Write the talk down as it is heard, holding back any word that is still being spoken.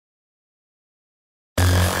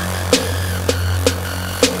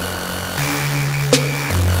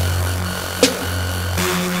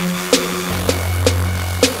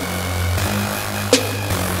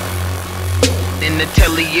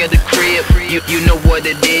telly or the crib, you know what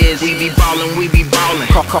it is. We be ballin', we be ballin'.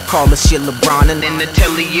 Call us your LeBron In the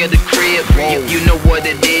telly or the crib, you know what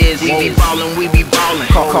it is. We be ballin', we be ballin'.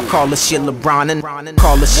 Call us your LeBron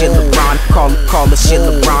call us your LeBron. Call us your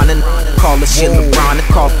LeBron call us your LeBron.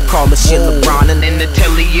 Call us your LeBron In the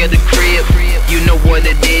telly or the crib, you know what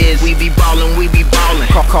it is. We be ballin', we be ballin'.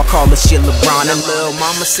 Call us your LeBron. Lil'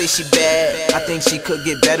 mama say she bad, I think she could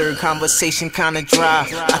get better. Conversation kinda dry,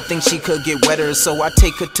 I think she could get wetter. So I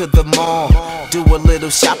take her to the mall, do a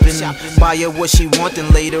little shopping, buy her what she want,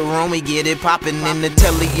 and later on we get it poppin'. In the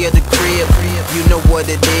telly or the crib, you know what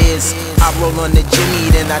it is. I roll on the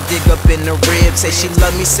Jimmy, then I dig up in the ribs. Say she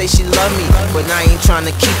love me, but I ain't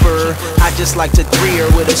tryna keep her. I just like to three her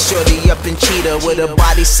with a shorty up in Cheetah, with a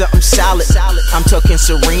body something solid. I'm talking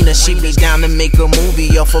Serena, she be down to make a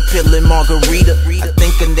movie off a pill and margarita. I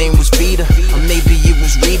think her name was Vita, or maybe it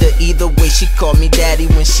was Rita. Either way, she called me daddy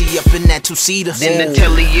when she up in that two-seater. In the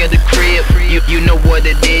telly or the crib, you know what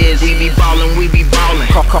it is. We be ballin', we be ballin'.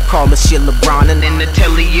 Call us your LeBron In the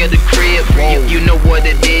telly or the crib, you know what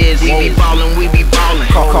it is. We be ballin', we be ballin'.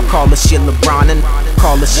 Call us your LeBron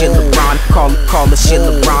call us your LeBron. Call us your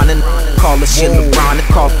LeBron call us your LeBron.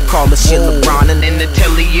 Call us your LeBron In the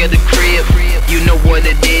telly or the crib, you know what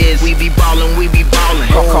it is. We be ballin', we be ballin'.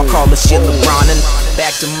 Call us your LeBron.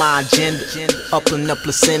 Back to my agenda, up and up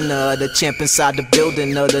Lucinda, the champ inside the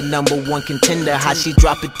building, of the #1 contender. How she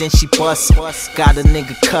drop it, then she bust. Got a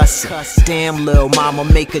nigga cussin'. Damn, lil' mama,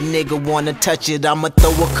 make a nigga wanna touch it. I'ma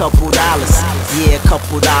throw a couple dollars, yeah, a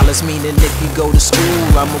couple dollars. Meaning if you go to school,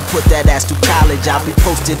 I'ma put that ass through college. I'll be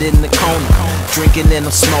posted in the corner, drinking in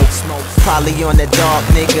the smoke. Probably on that dog,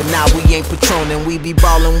 nigga. Now we ain't patronin', we be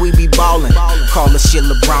ballin', we be ballin'. Call us your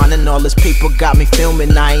LeBron, and all this paper got me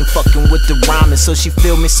filmin'. I ain't fucking with the rhyming, so she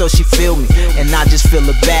feel me, and I just feel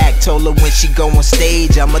her back. Told her when she go on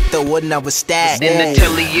stage, I'ma throw another stack. In the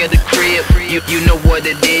telly or the crib, you know what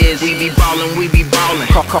it is. We be ballin', we be ballin'.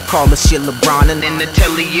 Call us your LeBron In the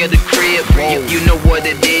telly or the crib, you know what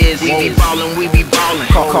it is. We be ballin', we be ballin'.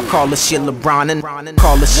 Call us your LeBron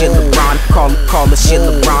call us your LeBron. Call us your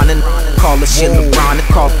LeBron call us your LeBron.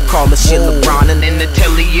 Call us your LeBron In the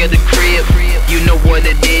telly or the crib, you know what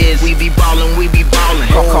it is. We be ballin', we be ballin'.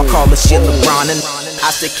 Call us your LeBron. I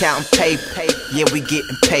stay counting paper, yeah, we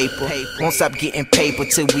getting paper. Won't stop getting paper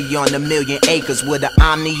till we on 1,000,000 acres. With an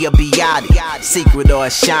Omni or Biotti, secret or a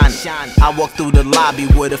shiny. I walk through the lobby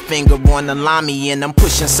with a finger on the limey, and I'm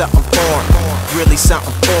pushing something foreign, really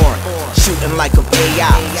something foreign. Shooting like I'm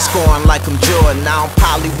AI, scoring like I'm Jordan. Now I'm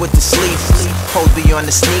probably with the sleepers, hold me on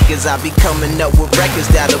the sneakers. I be coming up with records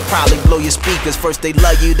that'll probably blow your speakers. First they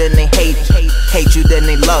love you, then they hate you, then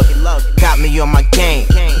they love you. Got me on my game,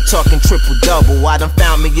 talking triple-double. I done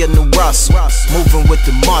found me a new Russell, moving with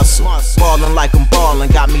the muscle, ballin' like I'm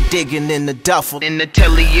ballin'. Got me digging in the duffel. In the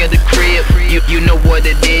telly or the crib, you know what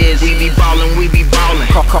it is. We be ballin', we be ballin'.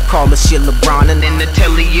 Call us your LeBron In the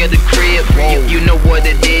telly or the crib, you know what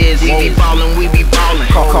it is. We be ballin', we be ballin'.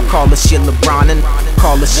 Call us your LeBron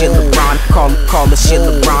call us your LeBron. Call us your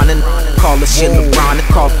LeBron call us your LeBron.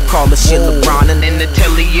 Call us your LeBron In the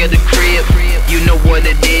telly or the crib, you know what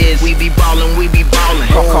it is. We be ballin', we be ballin'.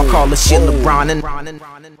 Call us your LeBron